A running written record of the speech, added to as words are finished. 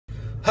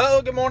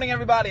Well, good morning,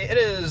 everybody. It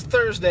is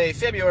Thursday,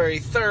 February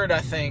 3rd,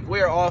 I think.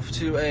 We are off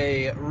to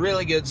a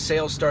really good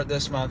sales start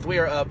this month. We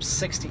are up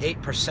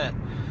 68%,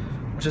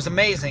 which is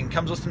amazing.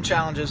 Comes with some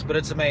challenges, but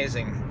it's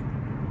amazing.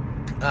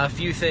 A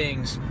few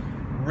things.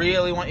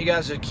 Really want you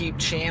guys to keep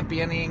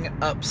championing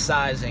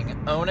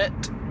upsizing. Own it.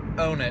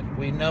 Own it.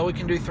 We know we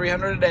can do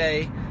 300 a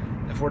day.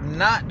 If we're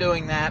not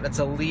doing that, it's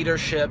a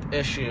leadership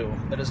issue.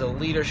 It is a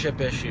leadership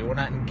issue. We're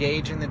not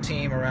engaging the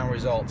team around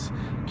results.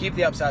 Keep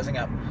the upsizing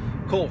up.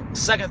 Cool.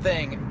 Second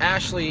thing,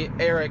 Ashley,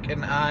 Eric,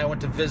 and I went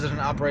to visit an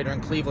operator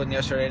in Cleveland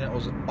yesterday, and it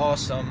was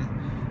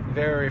awesome.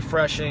 Very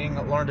refreshing.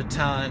 Learned a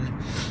ton.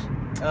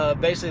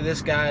 Basically,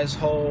 this guy's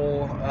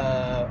whole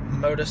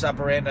modus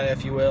operandi,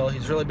 if you will,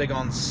 he's really big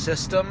on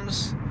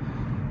systems,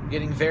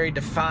 getting very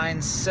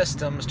defined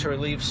systems to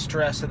relieve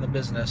stress in the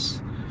business.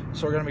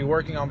 So we're going to be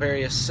working on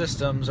various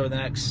systems over the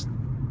next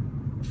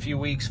few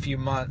weeks, few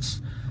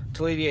months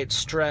to alleviate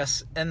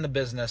stress in the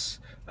business.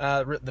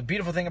 The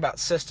beautiful thing about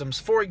systems,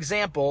 for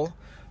example,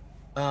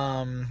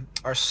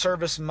 our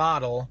service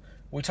model,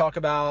 we talk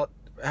about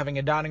having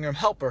a dining room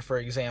helper, for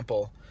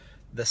example.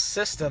 The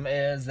system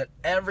is that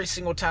every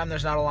single time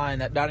there's not a line,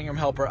 that dining room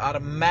helper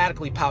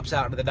automatically pops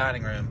out into the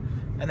dining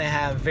room. And they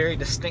have very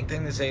distinct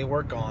things they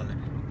work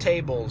on.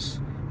 Tables,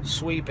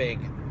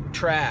 sweeping,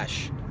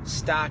 trash,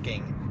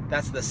 stocking.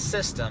 That's the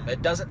system.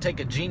 It doesn't take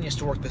a genius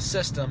to work the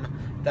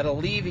system that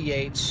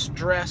alleviates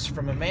stress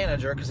from a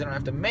manager because they don't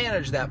have to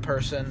manage that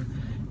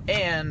person.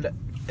 And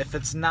if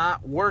it's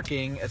not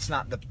working, it's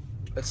not the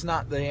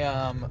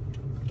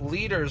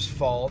leader's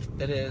fault.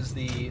 It is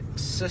the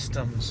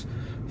system's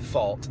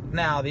fault.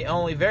 Now, the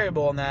only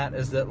variable in that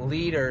is that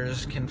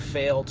leaders can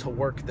fail to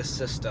work the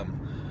system,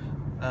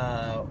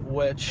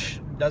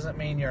 which doesn't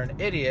mean you're an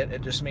idiot.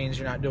 It just means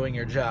you're not doing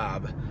your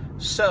job.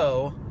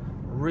 So,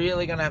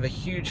 really going to have a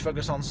huge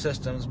focus on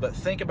systems, but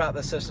think about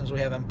the systems we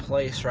have in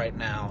place right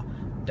now.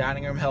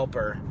 Dining room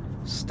helper,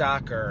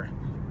 stocker,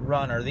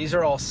 runner. These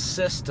are all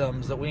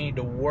systems that we need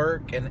to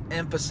work and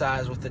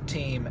emphasize with the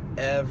team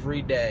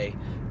every day.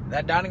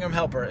 That dining room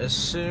helper, as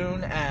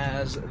soon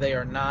as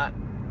there's not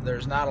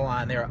a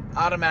line, they are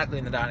automatically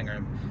in the dining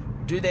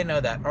room. Do they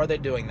know that? Are they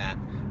doing that?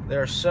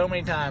 There are so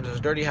many times there's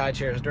dirty high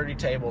chairs, dirty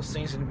tables,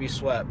 things need to be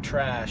swept,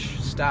 trash,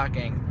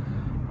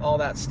 stocking, all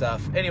that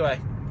stuff. Anyway,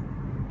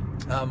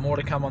 more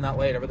to come on that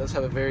later, but let's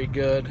have a very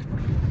good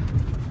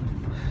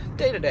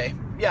day today.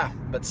 Yeah,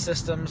 but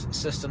systems.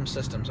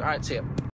 All right, see ya.